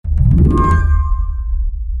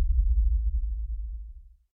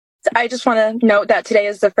I just want to note that today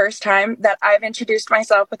is the first time that I've introduced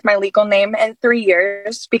myself with my legal name in 3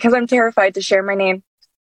 years because I'm terrified to share my name.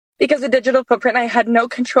 Because the digital footprint I had no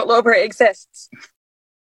control over exists.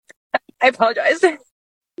 I apologize.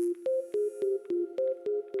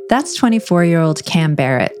 That's 24-year-old Cam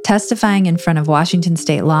Barrett testifying in front of Washington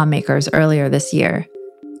state lawmakers earlier this year.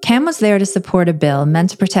 Cam was there to support a bill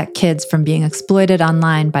meant to protect kids from being exploited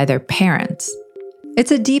online by their parents.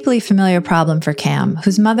 It's a deeply familiar problem for Cam,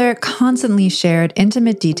 whose mother constantly shared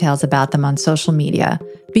intimate details about them on social media,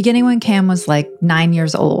 beginning when Cam was like 9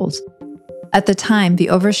 years old. At the time, the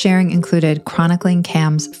oversharing included chronicling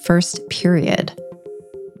Cam's first period.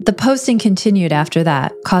 The posting continued after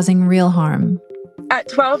that, causing real harm. At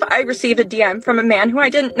 12, I received a DM from a man who I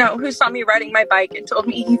didn't know who saw me riding my bike and told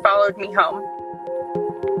me he followed me home.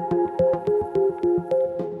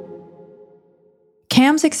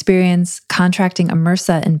 Cam's experience contracting a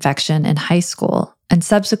MRSA infection in high school and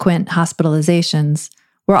subsequent hospitalizations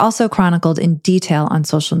were also chronicled in detail on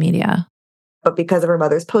social media. But because of her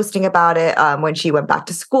mother's posting about it, when she went back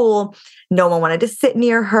to school, no one wanted to sit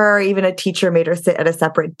near her. Even a teacher made her sit at a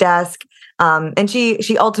separate desk. And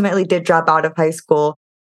she ultimately did drop out of high school.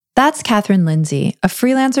 That's Catherine Lindsay, a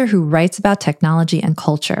freelancer who writes about technology and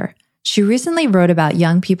culture. She recently wrote about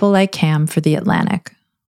young people like Cam for The Atlantic.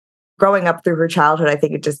 Growing up through her childhood, I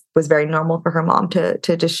think it just was very normal for her mom to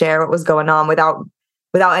just share what was going on without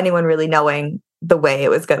anyone really knowing the way it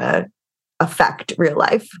was going to affect real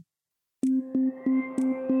life.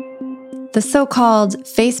 The so-called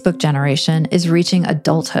Facebook generation is reaching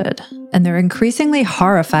adulthood, and they're increasingly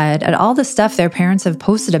horrified at all the stuff their parents have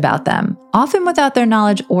posted about them, often without their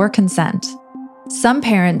knowledge or consent. Some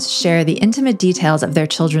parents share the intimate details of their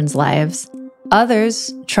children's lives.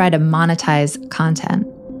 Others try to monetize content.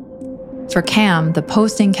 For Cam, the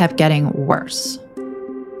posting kept getting worse.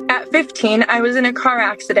 At 15, I was in a car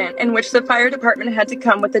accident in which the fire department had to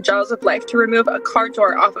come with the jaws of life to remove a car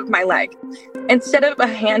door off of my leg. Instead of a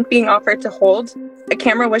hand being offered to hold, a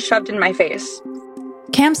camera was shoved in my face.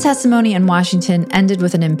 Cam's testimony in Washington ended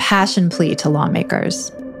with an impassioned plea to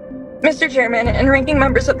lawmakers. Mr. Chairman and ranking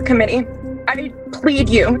members of the committee, I plead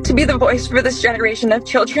you to be the voice for this generation of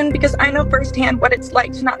children because I know firsthand what it's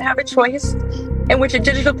like to not have a choice, in which a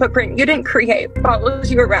digital footprint you didn't create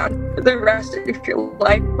follows you around for the rest of your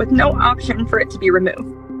life with no option for it to be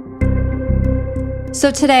removed. So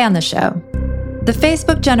today on the show, the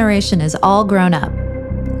Facebook generation is all grown up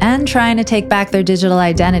and trying to take back their digital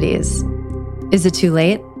identities. Is it too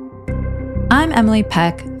late? I'm Emily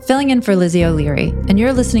Peck, filling in for Lizzie O'Leary, and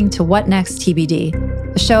you're listening to What Next TBD,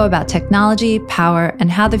 a show about technology, power,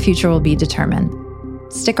 and how the future will be determined.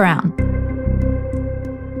 Stick around.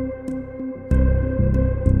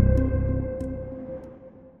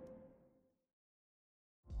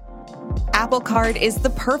 Apple Card is the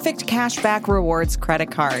perfect cashback rewards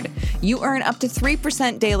credit card. You earn up to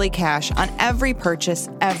 3% daily cash on every purchase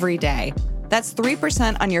every day. That's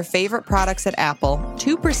 3% on your favorite products at Apple,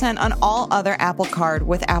 2% on all other Apple Card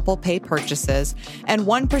with Apple Pay purchases, and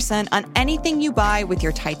 1% on anything you buy with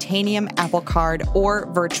your titanium Apple Card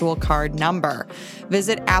or virtual card number.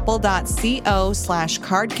 Visit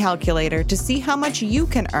apple.co/card calculator to see how much you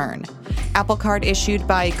can earn. Apple Card issued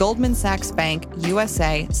by Goldman Sachs Bank,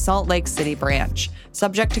 USA, Salt Lake City branch.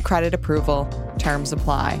 Subject to credit approval. Terms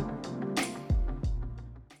apply.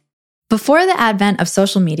 Before the advent of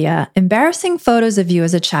social media, embarrassing photos of you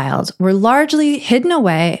as a child were largely hidden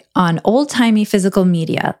away on old-timey physical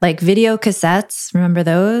media like video cassettes, remember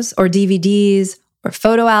those, or DVDs, or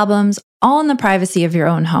photo albums, all in the privacy of your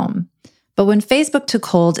own home. But when Facebook took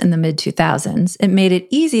hold in the mid-2000s, it made it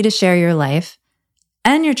easy to share your life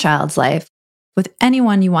and your child's life with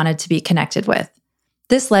anyone you wanted to be connected with.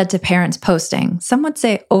 This led to parents posting, some would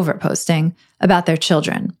say overposting, about their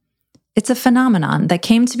children. It's a phenomenon that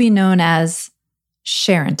came to be known as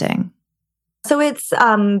sharenting. So it's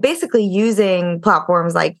basically using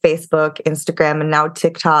platforms like Facebook, Instagram, and now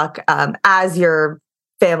TikTok as your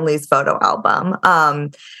family's photo album.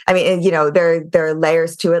 There are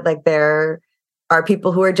layers to it. Like there are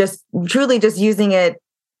people who are just truly just using it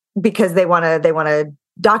because they want to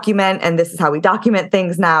document, and this is how we document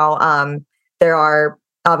things now. There are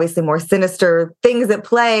obviously more sinister things at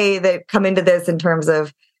play that come into this in terms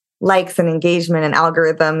of likes and engagement and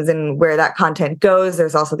algorithms and where that content goes.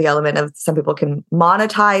 There's also the element of some people can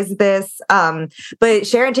monetize this. But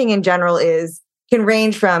sharenting in general can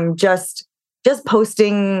range from just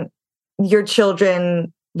posting your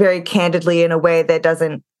children very candidly in a way that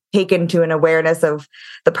doesn't take into an awareness of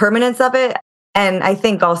the permanence of it. And I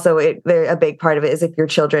think also a big part of it is if your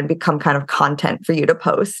children become kind of content for you to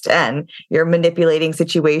post and you're manipulating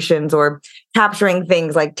situations or capturing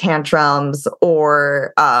things like tantrums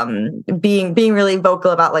or being really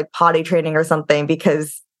vocal about like potty training or something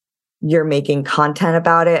because you're making content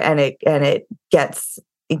about it and it gets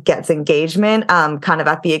engagement kind of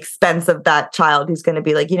at the expense of that child who's going to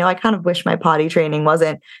be like, I kind of wish my potty training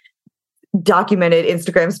wasn't documented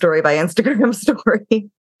Instagram story by Instagram story.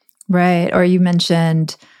 Right. Or you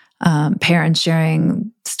mentioned parents sharing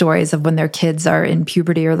stories of when their kids are in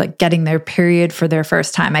puberty or like getting their period for their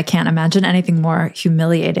first time. I can't imagine anything more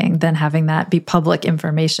humiliating than having that be public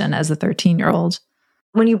information as a 13-year-old.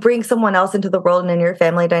 When you bring someone else into the world and in your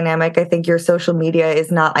family dynamic, I think your social media is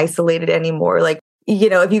not isolated anymore. Like,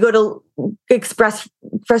 if you go to express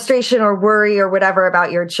frustration or worry or whatever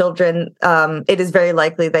about your children, it is very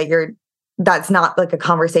likely that that's not like a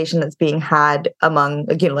conversation that's being had among,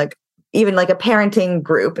 like even like a parenting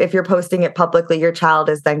group. If you're posting it publicly, your child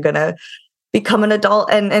is then going to become an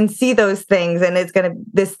adult and see those things. And it's going to,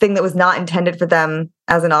 this thing that was not intended for them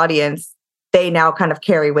as an audience, they now kind of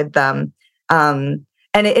carry with them.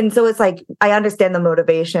 And so it's like, I understand the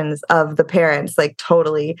motivations of the parents, like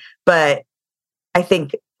totally. But I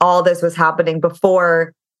think all this was happening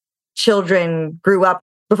before children grew up,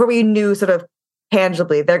 before we knew sort of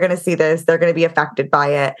tangibly, they're going to see this, they're going to be affected by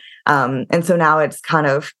it. And so now it's kind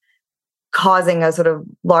of causing a sort of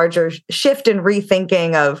larger shift in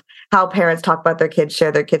rethinking of how parents talk about their kids,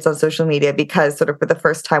 share their kids on social media, because sort of for the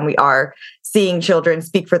first time we are seeing children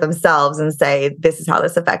speak for themselves and say, this is how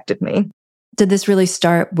this affected me. Did this really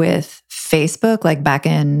start with Facebook, like back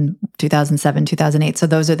in 2007, 2008? So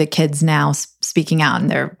those are the kids now speaking out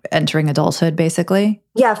and they're entering adulthood, basically?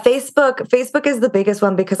 Yeah, Facebook is the biggest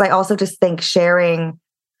one because I also just think sharing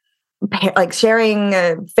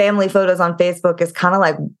family photos on Facebook is kind of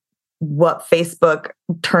like what Facebook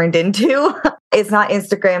turned into. It's not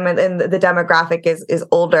Instagram and the demographic is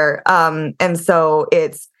older. And so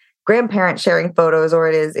it's grandparents sharing photos, or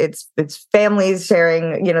it's families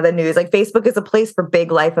sharing, the news. Like Facebook is a place for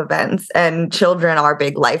big life events, and children are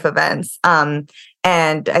big life events. And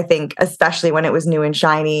I think especially when it was new and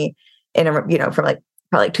shiny from like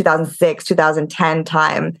probably 2006, 2010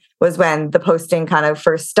 time was when the posting kind of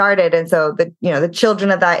first started. And so the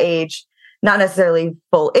children of that age, not necessarily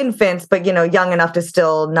full infants, but, young enough to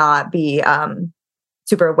still not be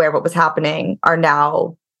super aware of what was happening, are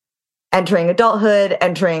now entering adulthood,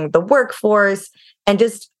 entering the workforce, and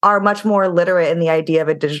just are much more literate in the idea of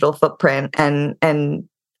a digital footprint. And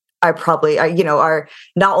are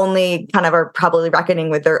not only kind of are probably reckoning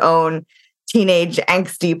with their own teenage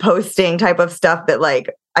angsty posting type of stuff that like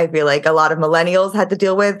I feel like a lot of millennials had to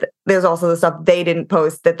deal with. There's also the stuff they didn't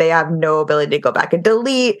post that they have no ability to go back and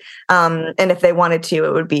delete. And if they wanted to,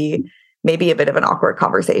 it would be maybe a bit of an awkward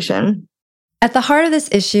conversation. At the heart of this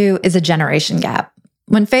issue is a generation gap.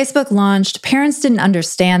 When Facebook launched, parents didn't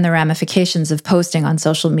understand the ramifications of posting on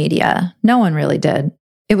social media. No one really did.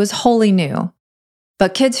 It was wholly new.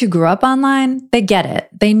 But kids who grew up online, they get it.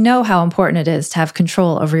 They know how important it is to have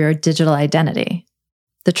control over your digital identity.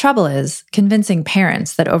 The trouble is convincing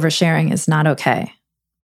parents that oversharing is not okay.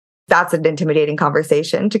 That's an intimidating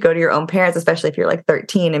conversation to go to your own parents, especially if you're like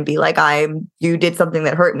 13 and be like, you did something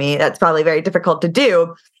that hurt me. That's probably very difficult to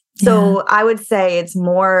do. So I would say it's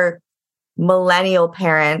more millennial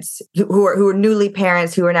parents who are newly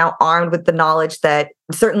parents, who are now armed with the knowledge that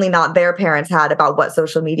certainly not their parents had about what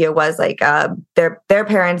social media was. Like their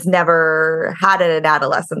parents never had an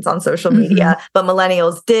adolescence on social media, but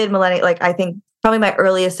millennials did. I think probably my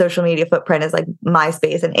earliest social media footprint is like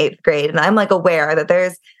MySpace in 8th grade. And I'm like aware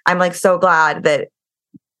that I'm like so glad that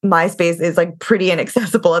MySpace is like pretty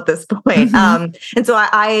inaccessible at this point. And so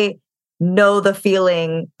I know the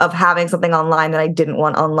feeling of having something online that I didn't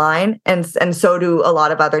want online. And so do a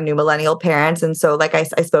lot of other new millennial parents. And so like I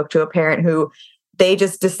spoke to a parent who they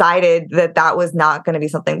just decided that was not going to be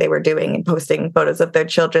something they were doing and posting photos of their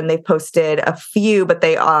children. They posted a few, but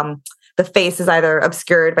they the face is either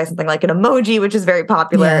obscured by something like an emoji, which is very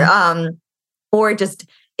popular, or it just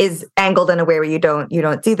is angled in a way where you don't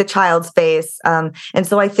see the child's face. And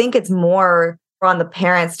so I think it's more on the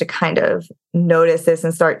parents to kind of notice this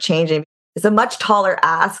and start changing. It's a much taller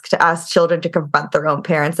ask to ask children to confront their own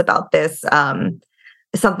parents about this,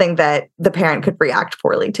 something that the parent could react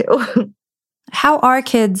poorly to. How are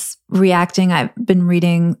kids reacting? I've been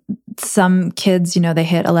reading some kids, they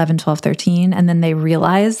hit 11, 12, 13, and then they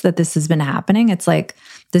realize that this has been happening. It's like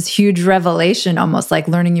this huge revelation, almost like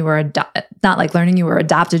learning you were not like learning you were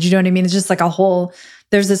adopted. You know what I mean? It's just like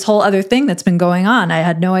there's this whole other thing that's been going on I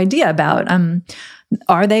had no idea about.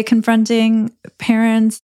 Are they confronting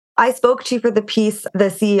parents? I spoke to, for the piece, the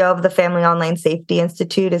CEO of the Family Online Safety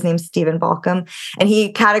Institute. His name's Stephen Balcom, and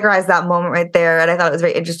he categorized that moment right there. And I thought it was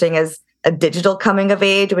very interesting as a digital coming of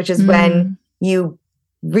age, which is when you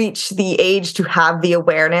reach the age to have the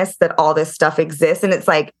awareness that all this stuff exists. And it's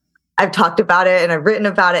like, I've talked about it and I've written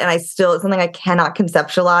about it, and it's something I cannot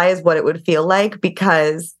conceptualize what it would feel like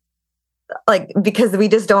because we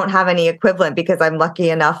just don't have any equivalent, because I'm lucky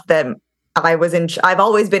enough that I've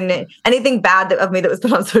always been, anything bad of me that was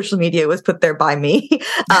put on social media was put there by me,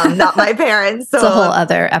 not my parents. So it's a whole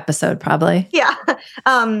other episode, probably. Yeah.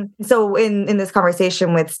 So in this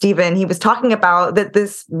conversation with Stephen, he was talking about that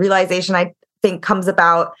this realization, I think, comes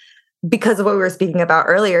about because of what we were speaking about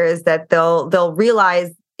earlier, is that they'll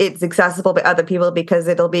realize it's accessible by other people because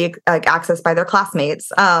it'll be accessed by their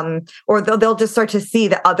classmates, or they'll just start to see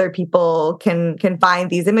that other people can find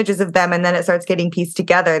these images of them, and then it starts getting pieced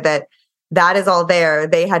together that is all there.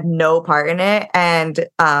 They had no part in it, and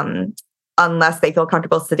unless they feel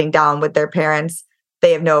comfortable sitting down with their parents,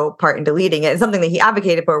 they have no part in deleting it. And something that he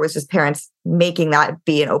advocated for was just parents making that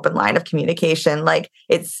be an open line of communication.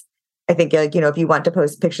 I think, if you want to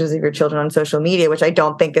post pictures of your children on social media, which I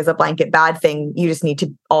don't think is a blanket bad thing, you just need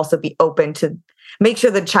to also be open to make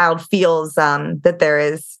sure the child feels that there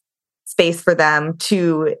is space for them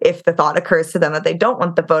to, if the thought occurs to them that they don't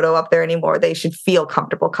want the photo up there anymore, they should feel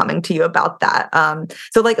comfortable coming to you about that.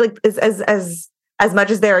 So as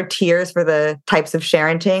much as there are tiers for the types of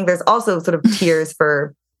sharing, there's also sort of tiers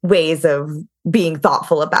for ways of being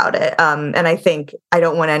thoughtful about it. And I think I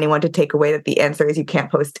don't want anyone to take away that the answer is you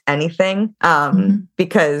can't post anything,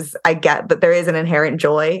 because I get that there is an inherent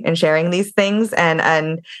joy in sharing these things.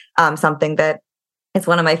 And something that, it's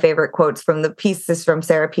one of my favorite quotes from the piece is from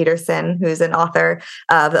Sarah Peterson, who's an author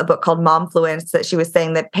of a book called Momfluence, that she was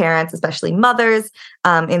saying that parents, especially mothers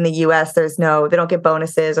in the US, they don't get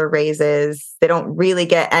bonuses or raises. They don't really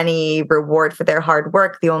get any reward for their hard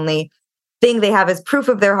work. The only thing they have as proof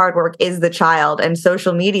of their hard work is the child. And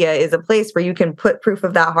social media is a place where you can put proof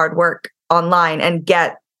of that hard work online and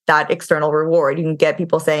get that external reward. You can get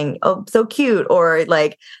people saying, "Oh, so cute," or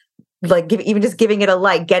even just giving it a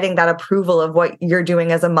like, getting that approval of what you're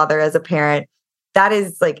doing as a mother, as a parent. That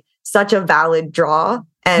is such a valid draw.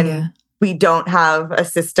 And we don't have a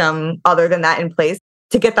system other than that in place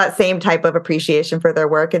to get that same type of appreciation for their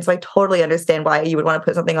work. And so I totally understand why you would want to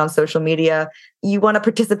put something on social media. You want to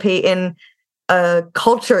participate in a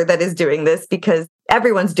culture that is doing this because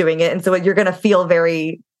everyone's doing it. And so you're going to feel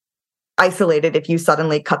very isolated if you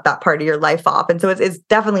suddenly cut that part of your life off. And so it's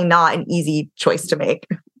definitely not an easy choice to make.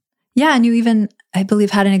 Yeah. And you even, I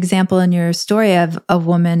believe, had an example in your story of a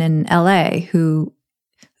woman in LA who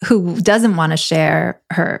doesn't want to share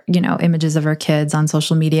her, images of her kids on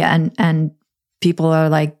social media, and people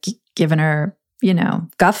are giving her,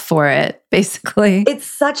 guff for it, basically. It's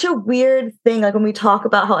such a weird thing. When we talk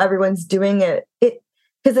about how everyone's doing it,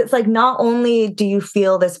 because it's not only do you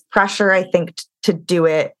feel this pressure, I think, to do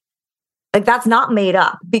it, that's not made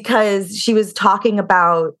up, because she was talking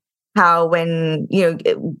about how when,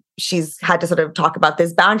 she's had to sort of talk about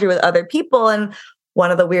this boundary with other people. And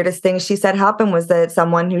one of the weirdest things she said happened was that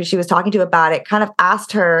someone who she was talking to about it kind of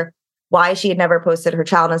asked her why she had never posted her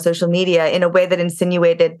child on social media in a way that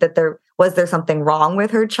insinuated that there was something wrong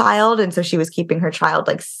with her child. And so she was keeping her child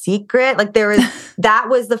secret. That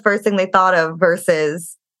was the first thing they thought of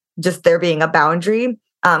versus just there being a boundary.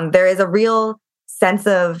 There is a real sense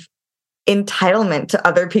of entitlement to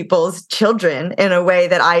other people's children in a way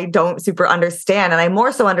that I don't super understand. And I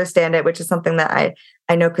more so understand it, which is something that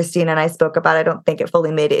I know Christina and I spoke about. I don't think it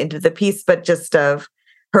fully made it into the piece, but just of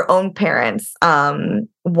her own parents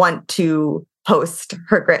want to post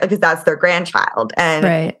her, because that's their grandchild.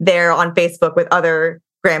 And they're on Facebook with other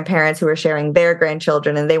grandparents who are sharing their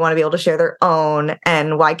grandchildren, and they want to be able to share their own.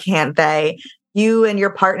 And why can't they? You and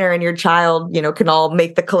your partner and your child, can all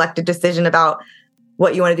make the collective decision about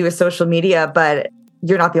what you want to do with social media, but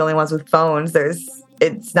you're not the only ones with phones.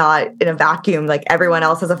 It's not in a vacuum. Everyone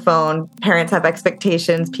else has a phone. Parents have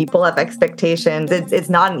expectations. People have expectations. It's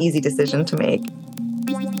not an easy decision to make.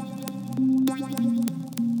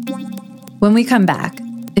 When we come back,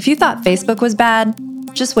 if you thought Facebook was bad,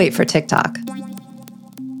 just wait for TikTok.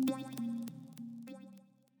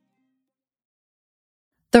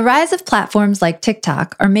 The rise of platforms like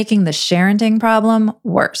TikTok are making the sharenting problem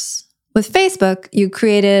worse. With Facebook, you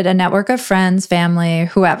created a network of friends, family,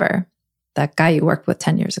 whoever, that guy you worked with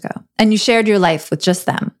 10 years ago, and you shared your life with just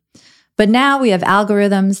them. But now we have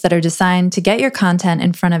algorithms that are designed to get your content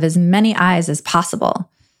in front of as many eyes as possible.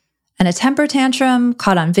 And a temper tantrum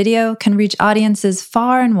caught on video can reach audiences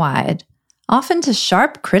far and wide, often to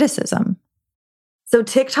sharp criticism. So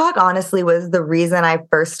TikTok honestly was the reason I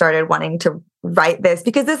first started wanting to write this,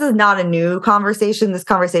 because this is not a new conversation. This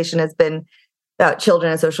conversation has been about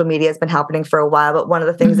children and social media has been happening for a while. But one of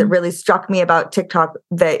the things that really struck me about TikTok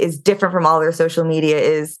that is different from all their social media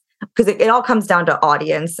is because it all comes down to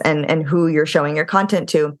audience and who you're showing your content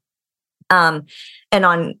to. And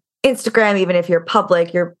on Instagram, even if you're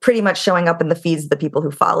public, you're pretty much showing up in the feeds of the people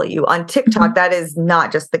who follow you. On TikTok, that is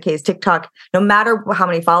not just the case. TikTok, no matter how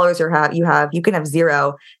many followers you have, you can have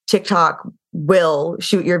 0. TikTok will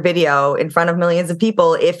shoot your video in front of millions of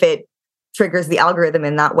people if it triggers the algorithm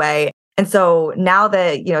in that way. And so now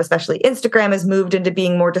that, especially Instagram has moved into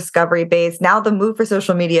being more discovery based, now the move for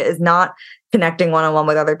social media is not connecting one-on-one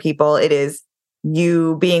with other people. It is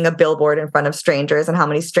you being a billboard in front of strangers, and how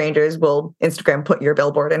many strangers will Instagram put your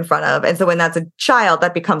billboard in front of. And so when that's a child,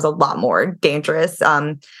 that becomes a lot more dangerous.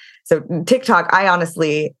 So TikTok, I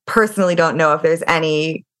honestly personally don't know if there's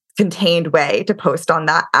any contained way to post on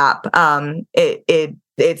that app.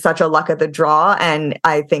 It's such a luck of the draw. And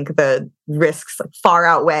I think the risks far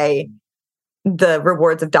outweigh the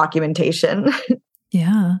rewards of documentation.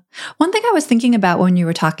 Yeah. One thing I was thinking about when you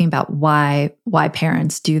were talking about why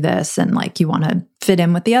parents do this, and like you want to fit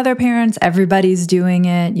in with the other parents, everybody's doing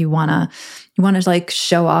it. You want to like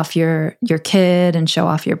show off your kid and show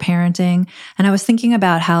off your parenting. And I was thinking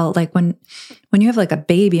about how like when you have like a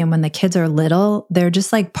baby and when the kids are little, they're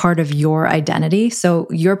just like part of your identity. So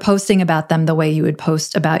you're posting about them the way you would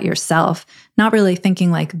post about yourself, not really thinking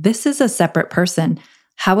like this is a separate person.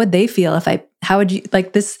 How would they feel how would you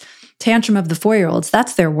like this tantrum of the 4-year-olds?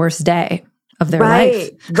 That's their worst day of their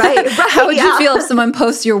life. Right. How would you feel if someone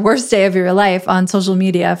posts your worst day of your life on social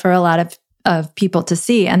media for a lot of people to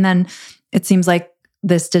see? And then it seems like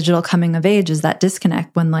this digital coming of age is that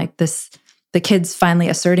disconnect when like the kid's finally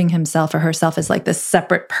asserting himself or herself as like this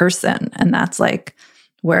separate person. And that's like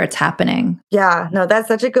where it's happening. Yeah, no, that's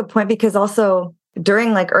such a good point, because also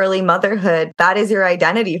during like early motherhood, that is your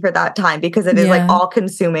identity for that time, because it is like all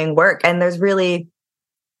consuming work. And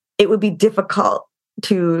it would be difficult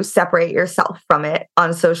to separate yourself from it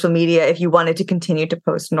on social media if you wanted to continue to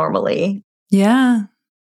post normally. Yeah.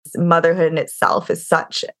 Motherhood in itself is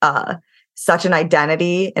such an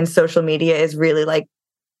identity, and social media is really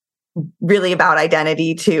about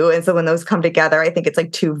identity too. And so when those come together, I think it's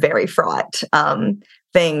like two very fraught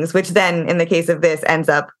things, which then in the case of this ends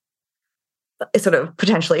up sort of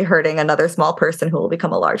potentially hurting another small person who will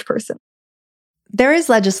become a large person. There is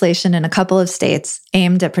legislation in a couple of states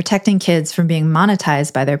aimed at protecting kids from being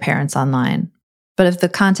monetized by their parents online. But if the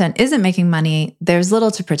content isn't making money, there's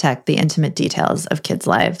little to protect the intimate details of kids'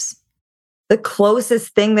 lives. The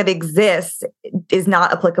closest thing that exists is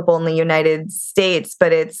not applicable in the United States,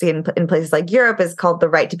 but it's in places like Europe, is called the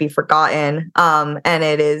right to be forgotten. And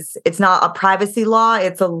it's not a privacy law.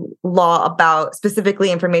 It's a law about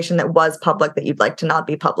specifically information that was public that you'd like to not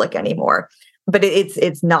be public anymore. But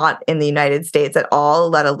it's not in the United States at all,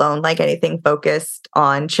 let alone like anything focused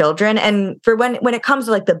on children. And for when it comes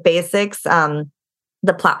to like the basics,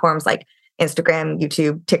 the platforms like Instagram,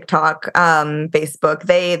 YouTube, TikTok, Facebook,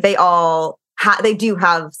 they do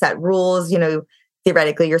have set rules.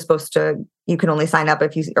 Theoretically, you can only sign up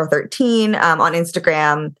if you are 13. On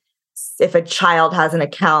Instagram, if a child has an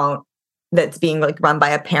account that's being like run by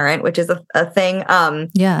a parent, which is a thing.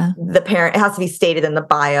 The parent, it has to be stated in the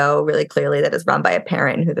bio really clearly that is run by a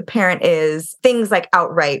parent and who the parent is. Things like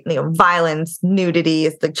outright, violence, nudity,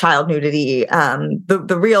 is the child nudity.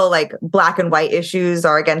 The real like black and white issues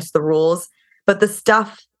are against the rules. But the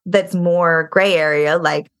stuff that's more gray area,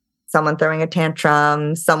 like someone throwing a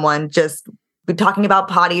tantrum, someone just talking about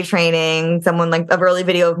potty training, someone like a early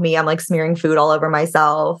video of me, I'm like smearing food all over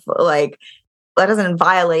myself, like that doesn't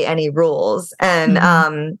violate any rules. And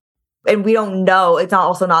and we don't know, it's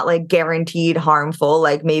not like guaranteed harmful.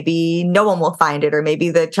 Like maybe no one will find it, or maybe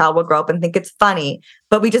the child will grow up and think it's funny,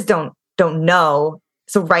 but we just don't know.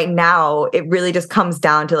 So right now it really just comes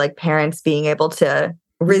down to like parents being able to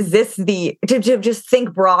resist to just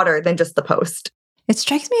think broader than just the post. It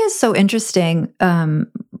strikes me as so interesting.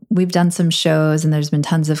 We've done some shows and there's been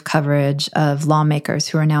tons of coverage of lawmakers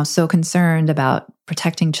who are now so concerned about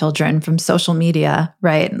protecting children from social media,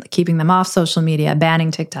 right? Keeping them off social media,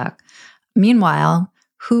 banning TikTok. Meanwhile,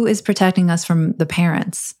 who is protecting us from the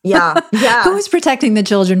parents? Yeah. Who is protecting the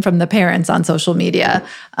children from the parents on social media?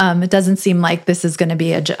 It doesn't seem like this is going to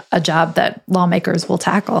be a job that lawmakers will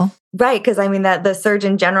tackle. Right, because I mean that the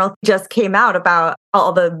Surgeon General just came out about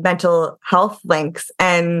all the mental health links,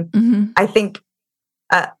 and I think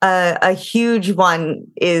a huge one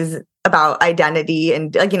is about identity,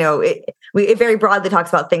 and like it very broadly talks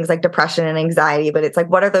about things like depression and anxiety, but it's like,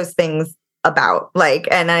 what are those things about? Like,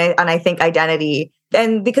 and I think identity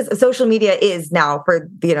And because social media is now for,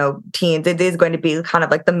 teens, it is going to be kind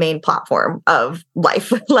of like the main platform of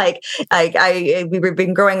life. We've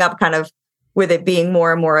been growing up kind of with it being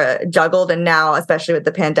more and more juggled. And now, especially with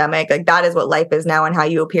the pandemic, like that is what life is now. And how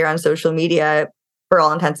you appear on social media for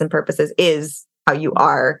all intents and purposes is how you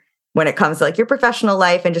are when it comes to like your professional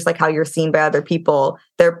life and just like how you're seen by other people.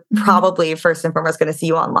 They're probably first and foremost going to see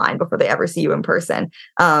you online before they ever see you in person.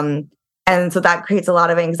 And so that creates a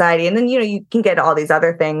lot of anxiety. And then, you can get all these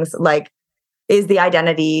other things like, is the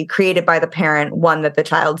identity created by the parent one that the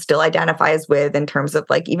child still identifies with in terms of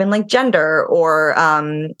like even like gender or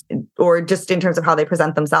just in terms of how they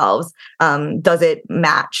present themselves? Does it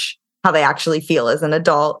match how they actually feel as an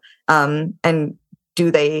adult? And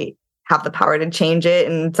do they have the power to change it?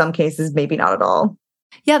 In some cases, maybe not at all.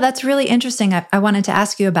 Yeah, that's really interesting. I wanted to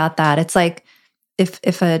ask you about that. It's like,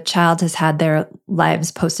 if a child has had their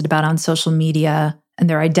lives posted about on social media and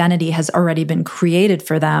their identity has already been created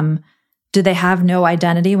for them, do they have no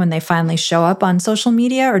identity when they finally show up on social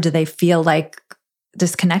media, or do they feel like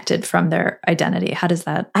disconnected from their identity? How does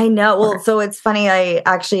that I know. work? Well, so it's funny. I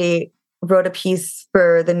actually wrote a piece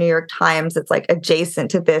for the New York Times. It's like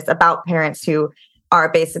adjacent to this about parents who are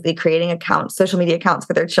basically creating accounts, social media accounts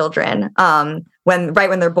for their children when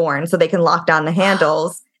they're born, so they can lock down the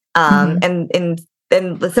handles. And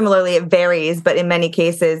similarly, it varies, but in many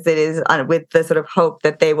cases, it is with the sort of hope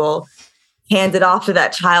that they will hand it off to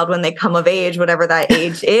that child when they come of age, whatever that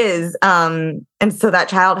age is. And so that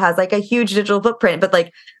child has like a huge digital footprint. But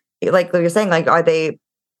like you're saying, like, are they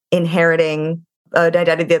inheriting an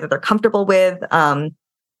identity that they're comfortable with?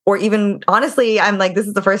 Or even, honestly, I'm like, this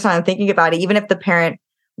is the first time I'm thinking about it. Even if the parent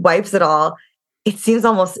wipes it all, it seems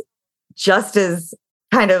almost just as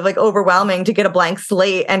kind of like overwhelming to get a blank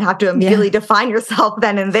slate and have to immediately define yourself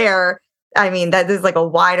then and there. I mean, that is like a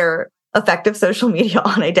wider effect of social media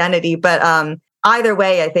on identity. But either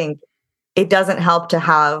way, I think it doesn't help to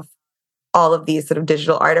have all of these sort of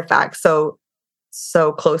digital artifacts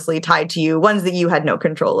so closely tied to you, ones that you had no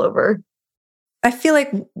control over. I feel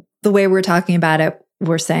like the way we're talking about it,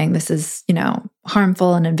 we're saying this is,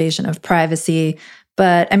 harmful and invasion of privacy.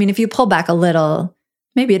 But I mean, if you pull back a little,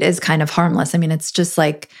 maybe it is kind of harmless. I mean, it's just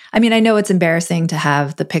like, I know it's embarrassing to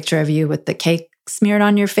have the picture of you with the cake smeared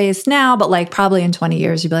on your face now, but like probably in 20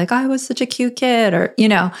 years, you'd be like, oh, I was such a cute kid, or,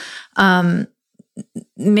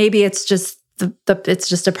 maybe it's just it's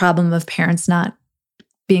just a problem of parents not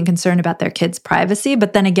being concerned about their kids' privacy.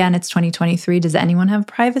 But then again, it's 2023. Does anyone have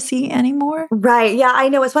privacy anymore? Right. Yeah, I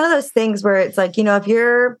know. It's one of those things where it's like, if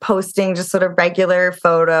you're posting just sort of regular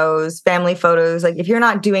photos, family photos, like if you're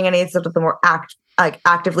not doing any sort of the more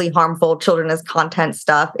actively harmful children as content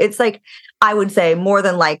stuff, it's like, I would say more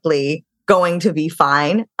than likely going to be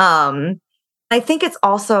fine. I think it's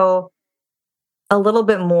also a little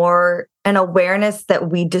bit more an awareness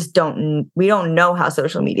that we don't know how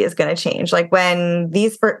social media is going to change. Like when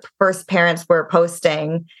these first parents were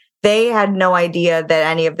posting, they had no idea that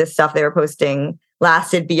any of this stuff they were posting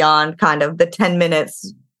lasted beyond kind of the 10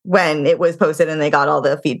 minutes when it was posted and they got all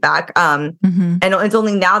the feedback. And it's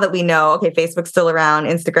only now that we know, okay, Facebook's still around,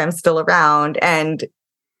 Instagram's still around, and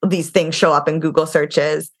these things show up in Google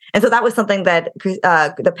searches. And so that was something that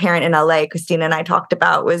the parent in LA, Christina, and I talked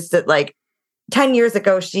about, was that like 10 years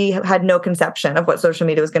ago, she had no conception of what social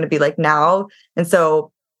media was going to be like now. And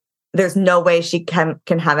so there's no way she can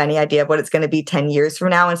have any idea of what it's going to be 10 years from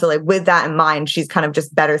now. And so like with that in mind, she's kind of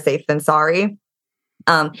just better safe than sorry.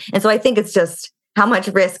 And so I think it's just, how much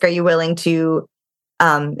risk are you willing to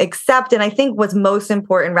accept? And I think what's most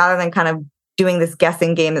important, rather than kind of doing this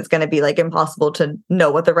guessing game that's going to be like impossible to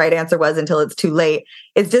know what the right answer was until it's too late,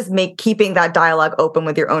 is just keeping that dialogue open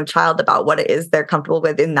with your own child about what it is they're comfortable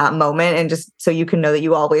with in that moment. And just so you can know that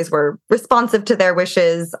you always were responsive to their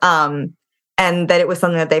wishes, and that it was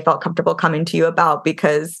something that they felt comfortable coming to you about,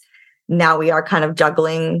 because now we are kind of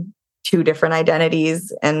juggling two different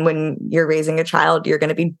identities. And when you're raising a child, you're going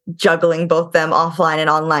to be juggling both them offline and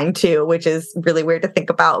online too, which is really weird to think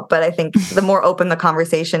about. But I think the more open the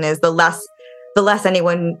conversation is, the less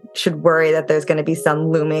anyone should worry that there's going to be some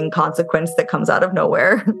looming consequence that comes out of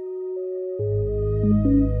nowhere.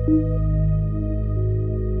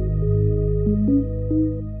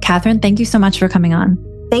 Catherine, thank you so much for coming on.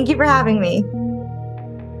 Thank you for having me.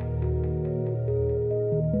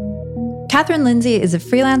 Catherine Lindsay is a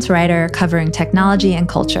freelance writer covering technology and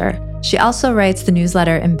culture. She also writes the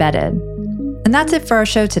newsletter Embedded. And that's it for our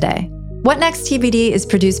show today. What Next TBD is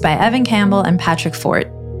produced by Evan Campbell and Patrick Fort.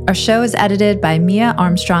 Our show is edited by Mia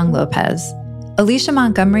Armstrong Lopez. Alicia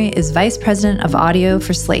Montgomery is Vice President of Audio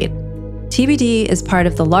for Slate. TBD is part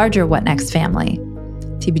of the larger What Next family.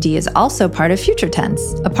 TBD is also part of Future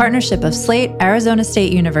Tense, a partnership of Slate, Arizona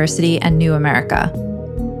State University, and New America.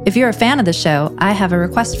 If you're a fan of the show, I have a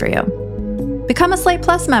request for you. Become a Slate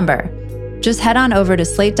Plus member. Just head on over to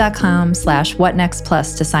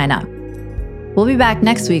slate.com/whatnextplus to sign up. We'll be back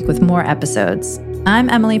next week with more episodes. I'm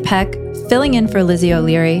Emily Peck, filling in for Lizzie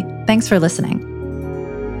O'Leary. Thanks for listening.